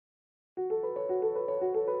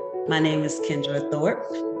My name is Kendra Thorpe.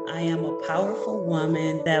 I am a powerful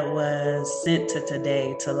woman that was sent to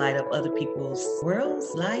today to light up other people's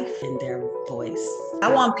worlds, life, and their voice.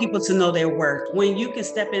 I want people to know their worth. When you can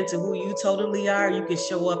step into who you totally are, you can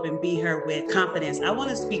show up and be her with confidence. I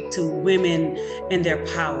want to speak to women and their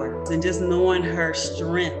power and just knowing her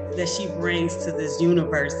strength that she brings to this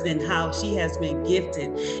universe and how she has been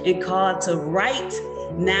gifted and called to right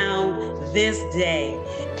now, this day.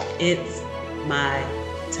 It's my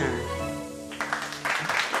turn.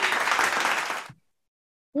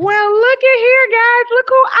 Well, look at here, guys. Look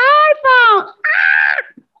who I found.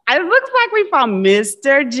 It looks like we found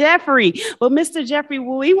Mr. Jeffrey. Well, Mr. Jeffrey,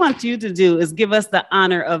 what we want you to do is give us the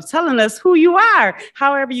honor of telling us who you are,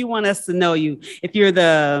 however you want us to know you. If you're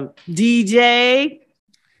the DJ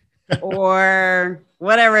or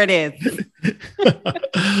whatever it is.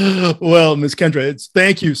 Well, Ms. Kendra,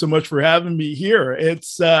 thank you so much for having me here.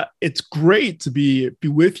 It's great to be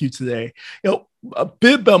with you today. A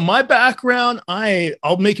bit about my background.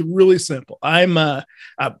 I'll make it really simple. I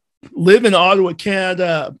live in Ottawa,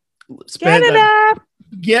 Canada.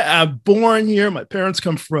 I'm born here. My parents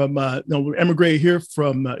come from emigrated here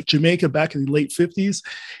from Jamaica back in the late 50s,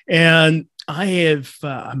 and I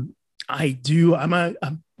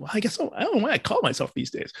guess I don't know what I call myself these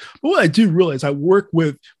days, but what I do realize I work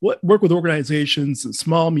with organizations and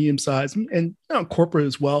small, medium sized, and corporate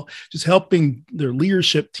as well, just helping their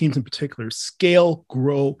leadership teams in particular scale,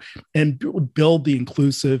 grow, and build the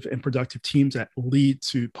inclusive and productive teams that lead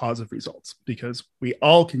to positive results. Because we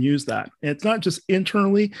all can use that, and it's not just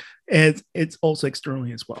internally, and it's also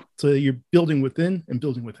externally as well. So you're building within and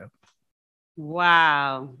building without.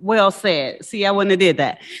 Wow, well said. See, I wouldn't have did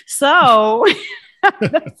that. So.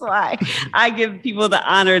 That's why I give people the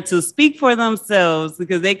honor to speak for themselves,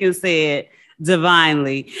 because they can say it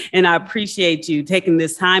divinely. And I appreciate you taking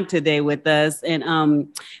this time today with us and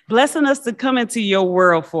blessing us to come into your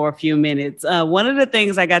world for a few minutes. One of the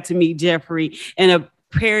things I got to meet Jeffrey in a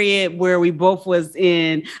period where we both was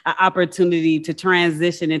in an opportunity to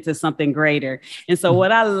transition into something greater. And so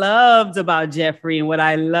what I loved about Jeffrey and what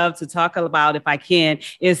I love to talk about, if I can,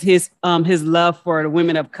 is his love for the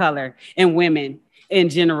women of color and women in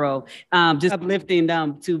general, just uplifting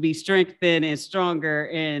them to be strengthened and stronger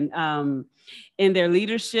in their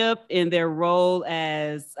leadership, in their role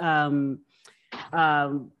as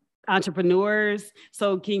entrepreneurs.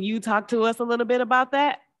 So can you talk to us a little bit about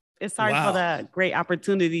that? Sorry for the great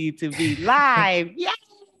opportunity to be live. Yay!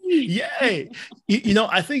 Yay!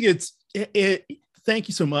 I think thank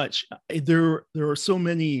you so much. There are so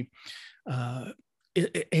many. I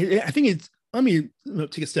think let me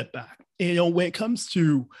take a step back. When it comes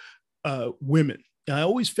to women, I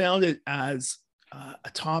always found it as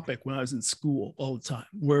a topic when I was in school all the time,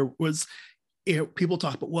 where it was people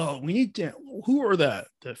talk about, well, we need to, who are the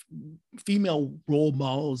female role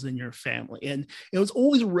models in your family? And it was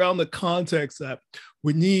always around the context that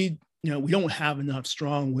we need, we don't have enough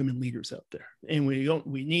strong women leaders out there. And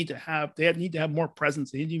they need to have more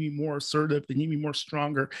presence. They need to be more assertive. They need to be more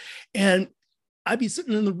stronger. And I'd be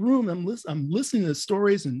sitting in the room, I'm listening to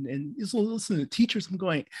stories and listening to teachers. I'm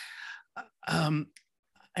going, and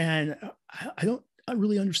I don't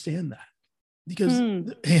really understand that because,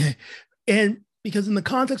 and because in the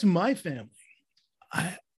context of my family,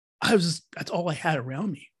 that's all I had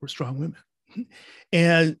around me were strong women.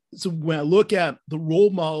 And so when I look at the role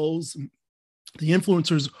models, the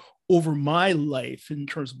influencers over my life in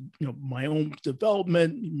terms of, my own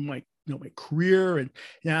development, my career and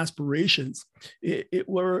aspirations, it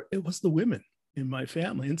was the women in my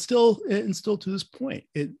family, and still to this point,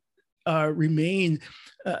 it remain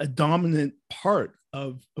a dominant part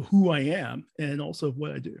of who I am and also of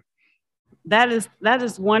what I do. That is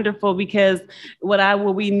wonderful, because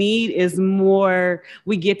what we need is more.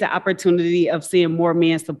 We get the opportunity of seeing more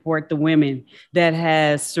men support the women that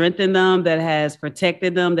has strengthened them, that has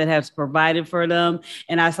protected them, that has provided for them.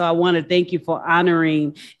 And I want to thank you for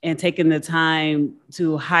honoring and taking the time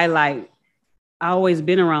to highlight. I've always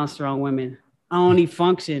been around strong women. I only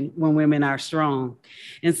function when women are strong.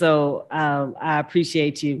 And so I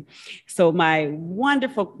appreciate you. So my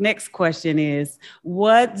wonderful next question is,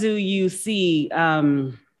 what do you see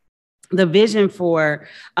the vision for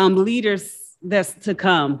leaders that's to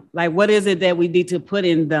come? Like, what is it that we need to put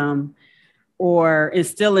in them or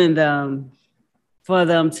instill in them for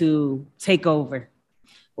them to take over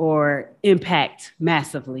or impact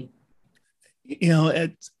massively?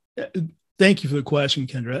 Thank you for the question,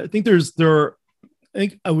 Kendra. I think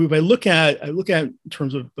if I look at in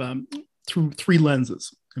terms of through three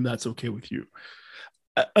lenses, and that's okay with you.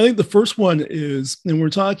 I think the first one is, and we're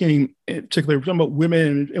talking in particular, we're talking about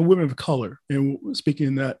women and women of color, and speaking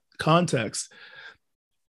in that context,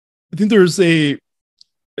 I think there's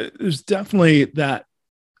definitely that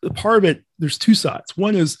part of it. There's two sides.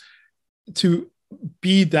 One is to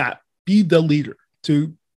be the leader,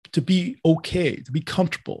 to be okay, to be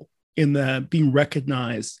comfortable in that, being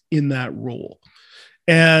recognized in that role,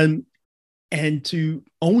 and to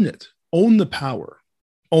own it, own the power,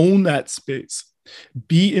 own that space,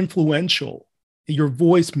 be influential. Your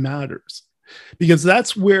voice matters, because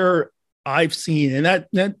that's where I've seen, and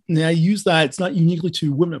I use that. It's not uniquely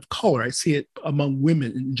to women of color. I see it among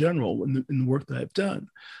women in general in the work that I've done.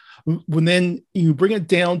 When then you bring it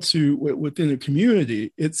down to within a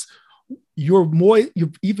community, it's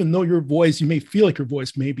even though your voice, you may feel like your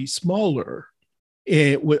voice may be smaller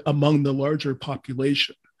among the larger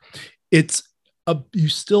population, you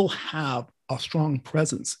still have a strong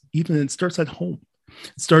presence. Even it starts at home,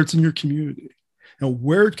 it starts in your community. Now,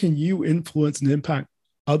 where can you influence and impact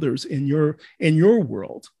others in your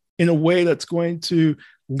world in a way that's going to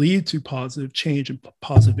lead to positive change and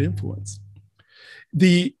positive influence?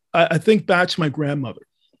 I think back to my grandmother,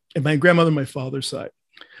 and my grandmother on my father's side.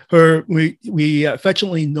 We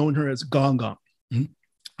affectionately known her as Gong Gong,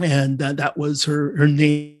 and that was her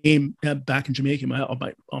name back in Jamaica.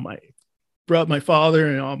 My father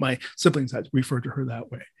and all my siblings had referred to her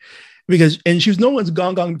that way, and she was known as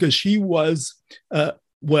Gong Gong because she was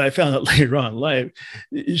what I found out later on in life.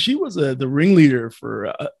 She was the ringleader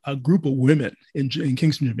for a group of women in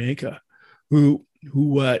Kingston, Jamaica, who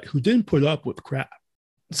didn't put up with crap.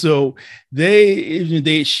 So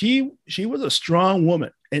she was a strong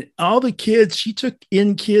woman, and all the kids, she took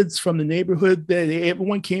in kids from the neighborhood.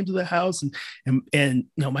 Everyone came to the house, and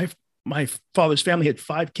my father's family had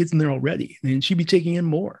 5 kids in there already, and she'd be taking in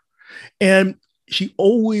more. And she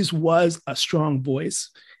always was a strong voice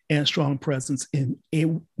and a strong presence in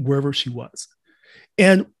wherever she was.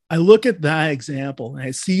 And I look at that example, and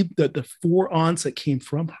I see that the 4 aunts that came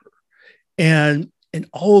from her, and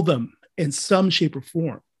all of them, in some shape or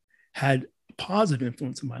form, had positive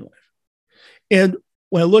influence in my life. And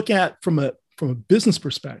when I look at from a business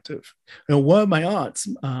perspective, one of my aunts,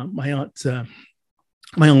 my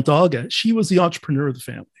aunt Olga, she was the entrepreneur of the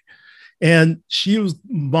family, and she was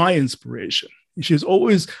my inspiration. She was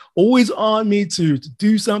always on me to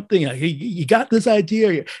do something. Hey, you got this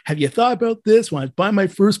idea? Have you thought about this? When I buy my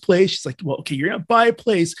first place, she's like, well, okay, you're gonna buy a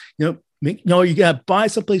place, you got to buy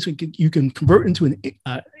someplace you can convert into an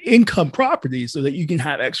income property so that you can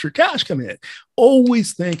have extra cash coming in.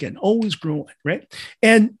 Always thinking, always growing, right?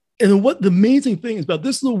 And what the amazing thing is about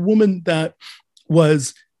this is a woman that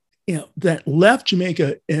was, that left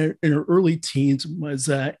Jamaica in her early teens,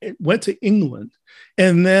 went to England,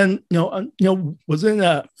 and then was in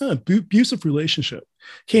an abusive relationship,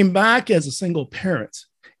 came back as a single parent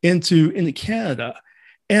into Canada,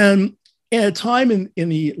 and at a time in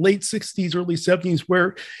the late 60s, early 70s,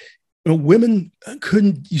 where women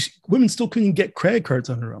still couldn't get credit cards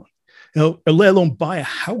on their own, let alone buy a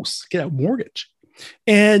house, get a mortgage.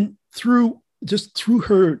 And through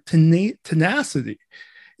her tenacity,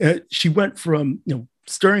 she went from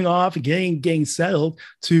starting off and getting settled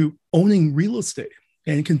to owning real estate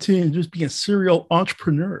and continuing to just being a serial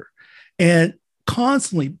entrepreneur and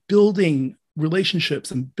constantly building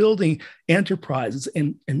relationships and building enterprises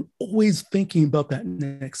and always thinking about that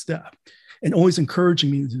next step and always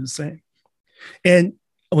encouraging me to do the same. And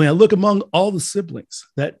when I look among all the siblings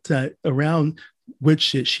that around which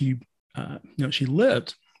she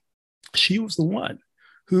lived, she was the one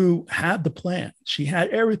who had the plan. She had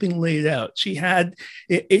everything laid out. She had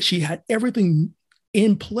everything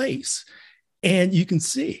in place, and you can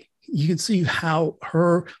see how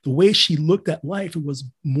the way she looked at life, it was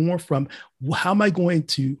more from how am I going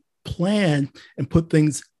to plan and put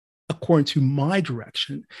things according to my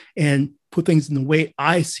direction and put things in the way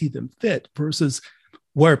I see them fit versus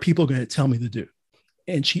what are people going to tell me to do.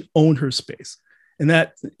 And she owned her space.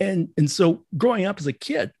 And so growing up as a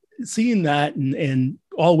kid, seeing that and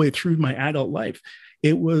all the way through my adult life,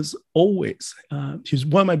 it was always, she was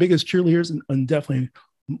one of my biggest cheerleaders and definitely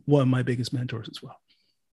one of my biggest mentors as well.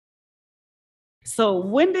 So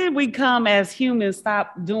when did we come as humans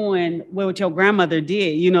stop doing what your grandmother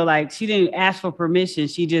did? Like she didn't ask for permission.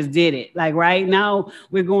 She just did it. Like right now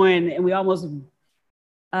we're going and we almost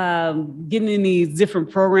getting in these different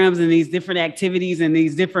programs and these different activities and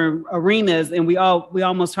these different arenas. And we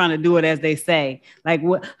almost trying to do it as they say. Like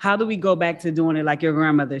how do we go back to doing it like your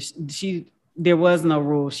grandmother? There was no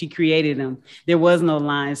rules. She created them. There was no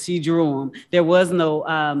lines. She drew them. There was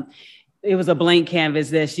no, it was a blank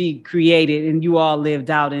canvas that she created and you all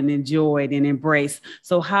lived out and enjoyed and embraced.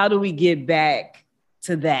 So how do we get back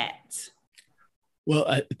to that? Well,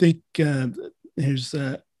 I think there's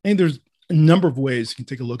a number of ways you can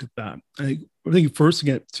take a look at that. I think first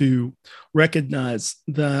you get to recognize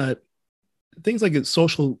that things like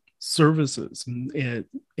social services and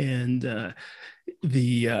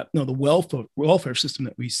the welfare system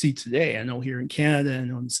that we see today. I know here in Canada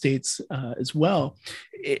and in the States as well.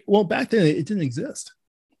 Back then it didn't exist.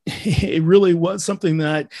 It really was something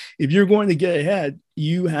that if you're going to get ahead,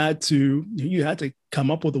 you had to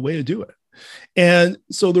come up with a way to do it. And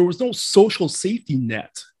so there was no social safety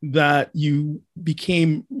net that you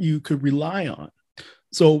could rely on.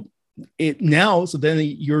 So it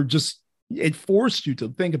forced you to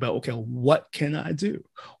think about, okay, what can I do?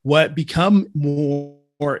 Become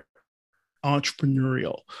more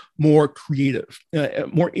entrepreneurial, more creative,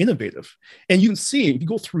 more innovative. And you can see, if you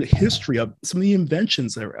go through the history of some of the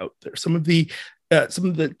inventions that are out there, some of the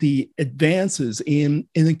advances in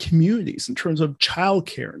the communities in terms of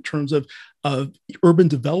childcare, in terms of urban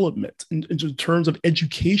development, in terms of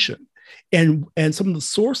education, and some of the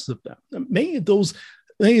sources of them. Many of those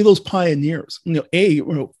pioneers,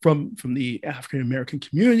 from the African American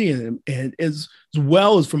community and as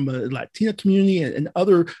well as from the Latina community and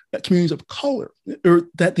other communities of color,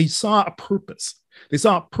 that they saw a purpose. They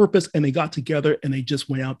saw a purpose and they got together and they just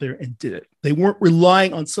went out there and did it. They weren't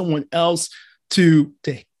relying on someone else to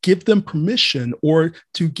give them permission or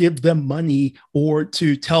to give them money or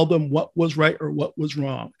to tell them what was right or what was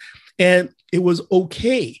wrong. And it was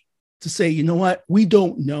okay to say, you know what, we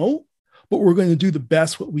don't know, but we're going to do the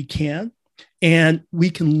best what we can, and we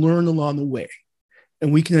can learn along the way,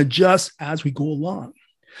 and we can adjust as we go along.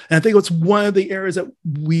 And I think it's one of the areas that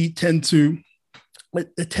it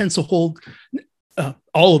tends to hold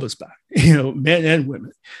all of us back, men and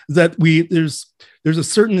women, that there's a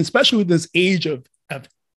certain, especially with this age of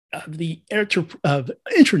the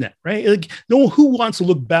internet, right? Like, who wants to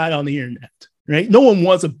look bad on the internet? Right? No one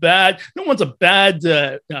wants a bad meme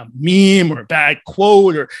or a bad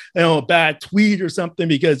quote or a bad tweet or something,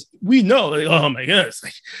 because we know, like, oh my goodness,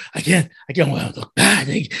 like, I can't want to look bad.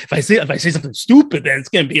 Like, if I say something stupid, then it's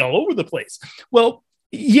going to be all over the place. Well,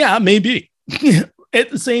 yeah, maybe.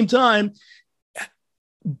 At the same time,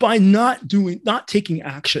 by not taking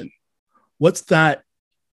action, what's that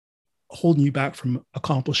holding you back from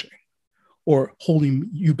accomplishing, or holding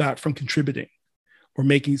you back from contributing, or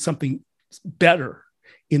making something better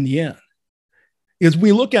in the end? Is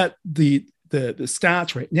we look at the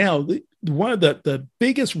stats right now, one of the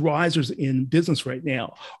biggest risers in business right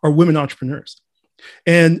now are women entrepreneurs,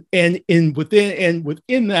 and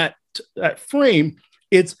within that frame,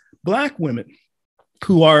 it's Black women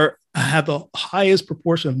who have the highest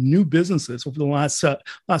proportion of new businesses over the last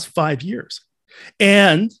 5 years,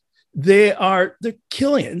 and they're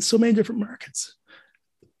killing it in so many different markets.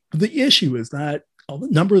 The issue is that a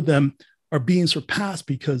number of them are being surpassed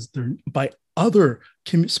by other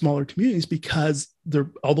smaller communities, because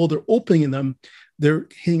although they're opening them, they're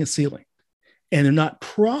hitting a ceiling and they're not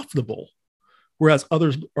profitable, whereas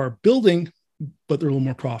others are building, but they're a little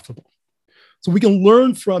more profitable. So we can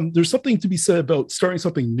learn there's something to be said about starting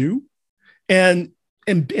something new and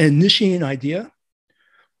initiating an idea,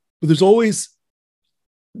 but there's always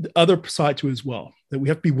the other side to it as well, that we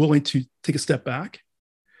have to be willing to take a step back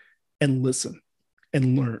and listen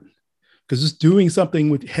and learn. Because just doing something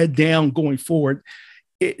with head down going forward,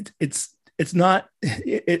 it's not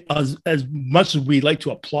as much as we like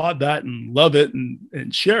to applaud that and love it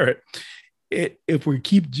and share it. If we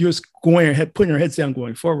keep just putting our heads down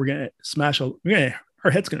going forward, we're going to smash.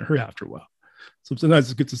 Our head's going to hurt after a while. So sometimes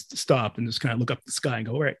it's good to stop and just kind of look up at the sky and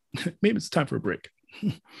go, all right, maybe it's time for a break.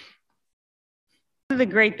 One of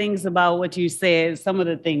the great things about what you said, some of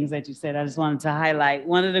the things that you said, I just wanted to highlight.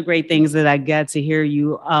 One of the great things that I got to hear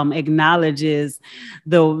you acknowledge is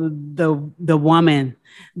the woman,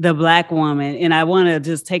 the Black woman. And I want to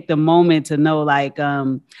just take the moment to know, like,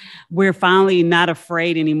 we're finally not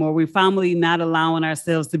afraid anymore. We're finally not allowing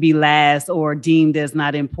ourselves to be last or deemed as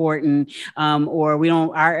not important, or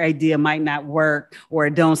our idea might not work, or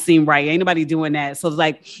it don't seem right. Ain't nobody doing that. So it's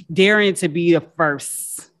like daring to be the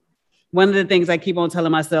first. One of the things I keep on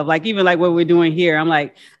telling myself, like, even like what we're doing here, I'm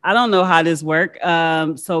like, I don't know how this works.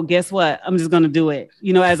 So guess what? I'm just going to do it,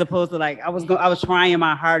 as opposed to like, I was trying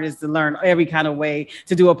my hardest to learn every kind of way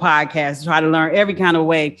to do a podcast, try to learn every kind of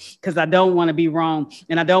way, because I don't want to be wrong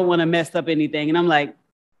and I don't want to mess up anything. And I'm like,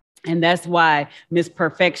 and that's why Miss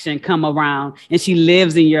Perfection come around and she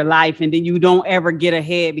lives in your life. And then you don't ever get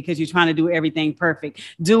ahead because you're trying to do everything perfect.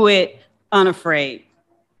 Do it unafraid.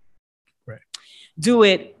 do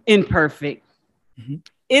it imperfect. Mm-hmm.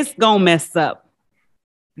 It's gonna mess up.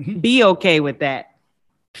 Mm-hmm. Be okay with that.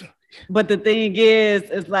 But the thing is,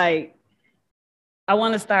 it's like, I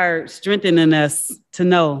want to start strengthening us to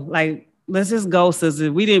know, like, let's just go, sisters.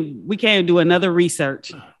 We can't do another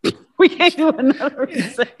research. We can't do another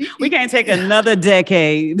research. We can't take another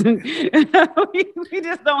decade. we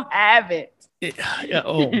just don't have it.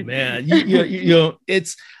 Oh man, you know,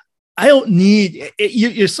 it's, I don't need it.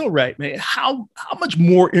 You're so right, man. How much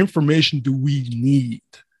more information do we need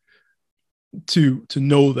to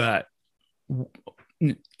know that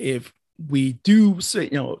if we do say,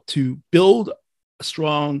 you know, to build a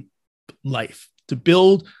strong life, to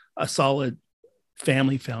build a solid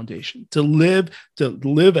family foundation, to live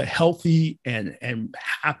a healthy and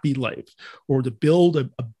happy life, or to build a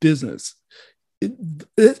business,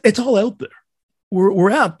 it's all out there. We're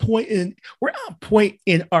at a point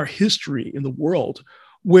in our history in the world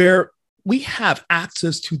where we have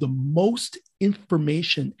access to the most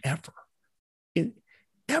information ever.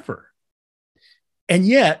 And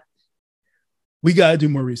yet we got to do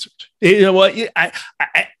more research. You know what?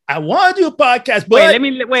 I want to do a podcast, but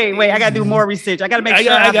wait. I got to do more research. I got to make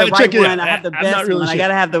sure I have the right one. I have the best one. I got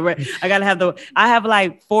to have I have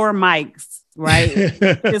like 4 mics. Right.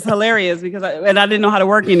 It's hilarious because I didn't know how to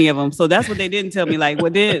work any of them. So that's what they didn't tell me. Like,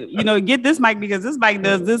 well, get this mic because this mic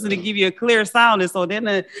does this and it give you a clear sound. And so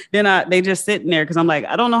then they just sitting there because I'm like,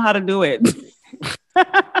 I don't know how to do it.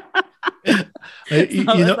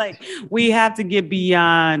 It's like we have to get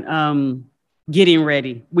beyond getting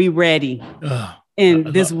ready. We ready. And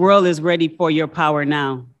this world is ready for your power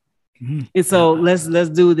now. Mm-hmm. And so let's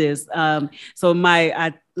do this. Like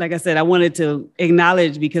I said, I wanted to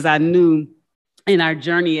acknowledge because I knew in our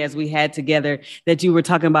journey as we had together that you were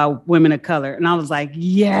talking about women of color. And I was like,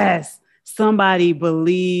 yes, somebody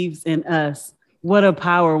believes in us. What a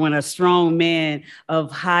power when a strong man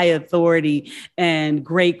of high authority and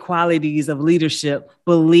great qualities of leadership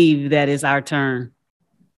believe that it's our turn.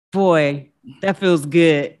 Boy, that feels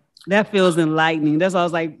good. That feels enlightening. That's why I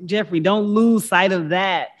was like, Jeffrey, don't lose sight of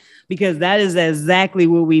that, because that is exactly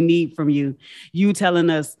what we need from you. You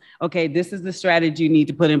telling us, okay, this is the strategy you need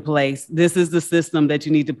to put in place. This is the system that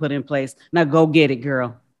you need to put in place. Now go get it,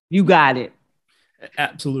 girl. You got it.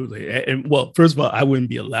 Absolutely. And well, first of all, I wouldn't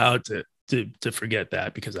be allowed to forget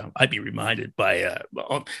that, because I'd be reminded by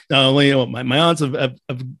not only my aunts have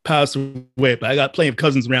passed away, but I got plenty of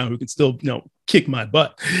cousins around who can still kick my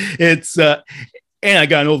butt. It's and I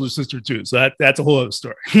got an older sister too, so that's a whole other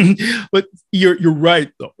story. But you're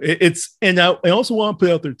right though. And I also want to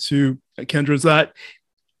put out there too, Kendra, is that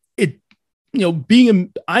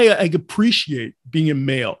I appreciate being a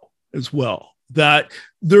male as well. That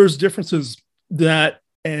there's differences and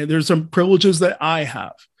there's some privileges that I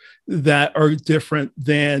have that are different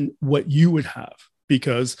than what you would have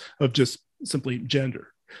because of just simply gender.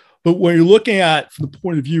 But when you're looking at from the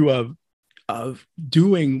point of view of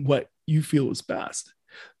doing what you feel is best,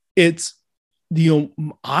 it's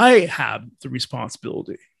I have the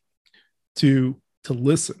responsibility to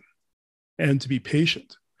listen and to be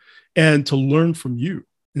patient and to learn from you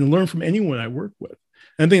and learn from anyone I work with.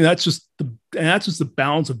 And I think that's just the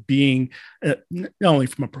balance of being not only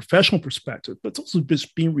from a professional perspective, but it's also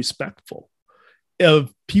just being respectful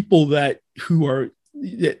of people that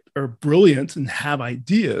are brilliant and have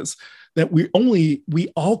ideas that we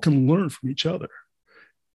all can learn from each other.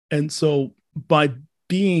 And so by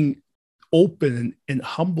being open and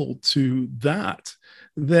humble to that,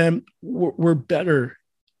 then we're better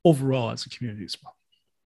overall as a community as well.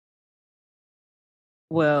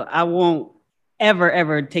 Well, I won't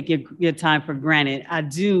ever take your time for granted. I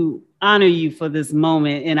do honor you for this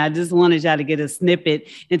moment. And I just wanted y'all to get a snippet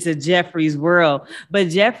into Jeffrey's world. But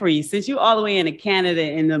Jeffrey, since you're all the way into Canada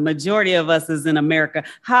and the majority of us is in America,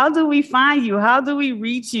 how do we find you? How do we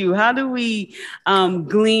reach you? How do we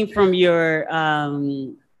glean from your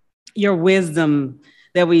wisdom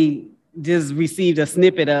that we just received a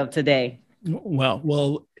snippet of today?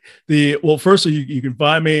 Well, first you can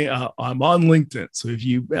find me. I'm on LinkedIn, so if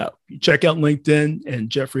you check out LinkedIn and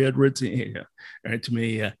Jeffrey Edwards, right to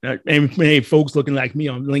me, many folks looking like me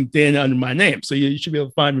on LinkedIn under my name, so you should be able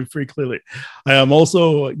to find me pretty clearly.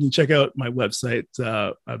 Also, you can check out my website.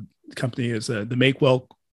 The company is the Makewell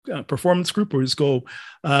Performance Group, or just go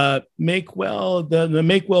Makewell, the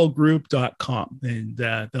makewellgroup.com, and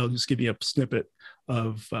that'll just give you a snippet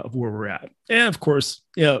of where we're at. And of course,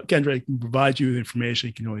 Kendra can provide you the information.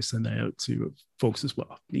 You can always send that out to folks as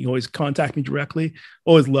well. You can always contact me directly.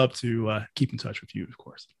 Always love to keep in touch with you, of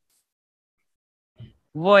course.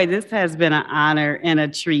 Boy, this has been an honor and a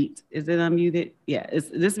treat. Is it unmuted? Yeah,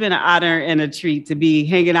 this has been an honor and a treat to be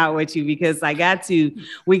hanging out with you, because I got to,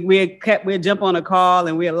 we'd jump on a call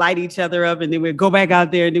and we'd light each other up, and then we'd go back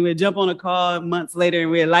out there and then we'd jump on a call months later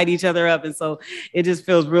and we'd light each other up. And so it just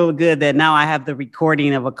feels real good that now I have the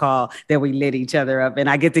recording of a call that we lit each other up and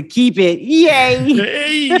I get to keep it. Yay.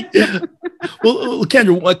 Hey. Well,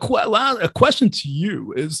 Kendra, a question to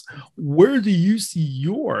you is, where do you see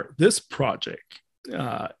this project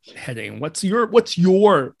heading? What's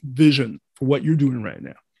your vision for what you're doing right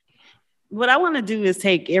now? What I want to do is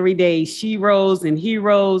take everyday sheroes and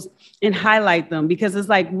heroes and highlight them, because it's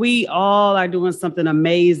like we all are doing something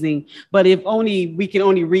amazing. But if we can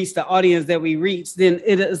only reach the audience that we reach, then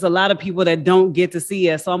it is a lot of people that don't get to see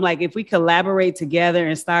us. So I'm like, if we collaborate together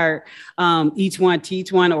and start each one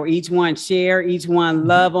teach one, or each one share, each one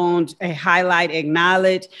love on, highlight,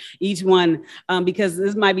 acknowledge each one, because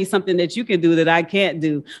this might be something that you can do that I can't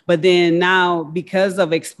do. But then now, because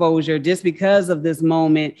of exposure, just because of this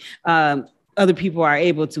moment, other people are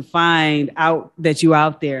able to find out that you're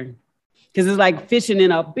out there. Because it's like fishing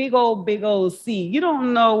in a big old sea. You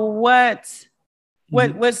don't know what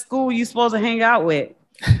school you're supposed to hang out with.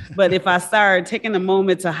 But if I start taking a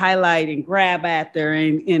moment to highlight and grab after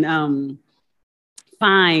and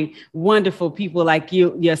find wonderful people like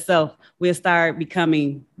yourself, we'll start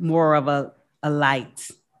becoming more of a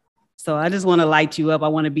light. So I just want to light you up. I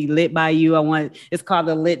want to be lit by you. It's called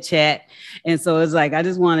the Lit Chat. And so it's like, I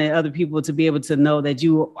just wanted other people to be able to know that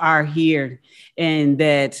you are here and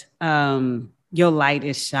that your light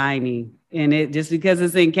is shining. And it just because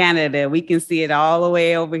it's in Canada, we can see it all the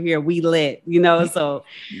way over here. We lit, so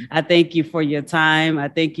I thank you for your time. I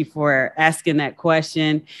thank you for asking that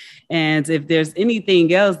question. And if there's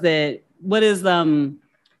anything else what is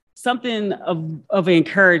something of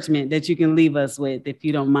encouragement that you can leave us with, if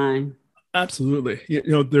you don't mind? Absolutely.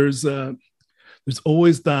 There's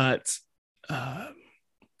always that. I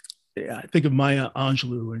think of Maya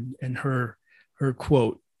Angelou and her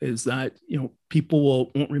quote is that people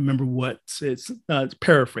won't remember what it's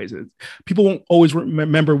paraphrase it. People won't always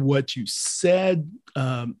remember what you said,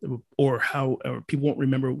 or people won't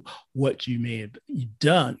remember what you may have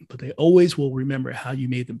done, but they always will remember how you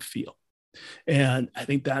made them feel. And I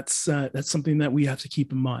think that's something that we have to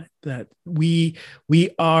keep in mind, that we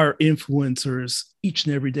are influencers each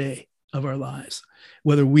and every day of our lives,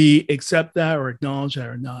 whether we accept that or acknowledge that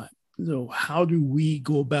or not. So how do we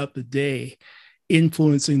go about the day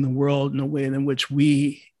influencing the world in a way in which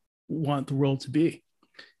we want the world to be?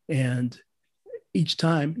 And each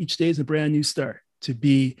day is a brand new start to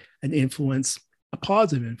be an influence, a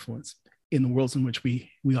positive influence in the worlds in which we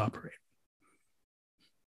operate.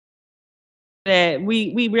 That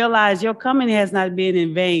we realize your coming has not been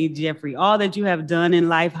in vain, Jeffrey. All that you have done in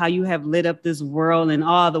life, how you have lit up this world, and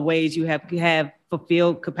all the ways you have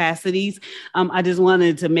fulfilled capacities. I just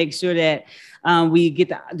wanted to make sure that we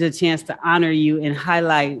get the chance to honor you and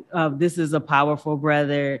highlight this is a powerful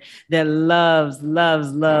brother that loves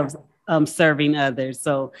serving others.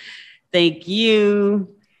 So thank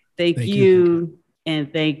you, thank you,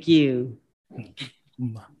 and thank you.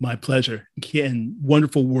 My pleasure. Again,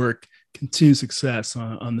 wonderful work. Continued success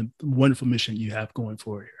on the wonderful mission you have going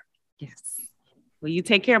forward here. Yes. Well, you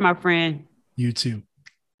take care, my friend. You too.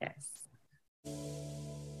 Yes.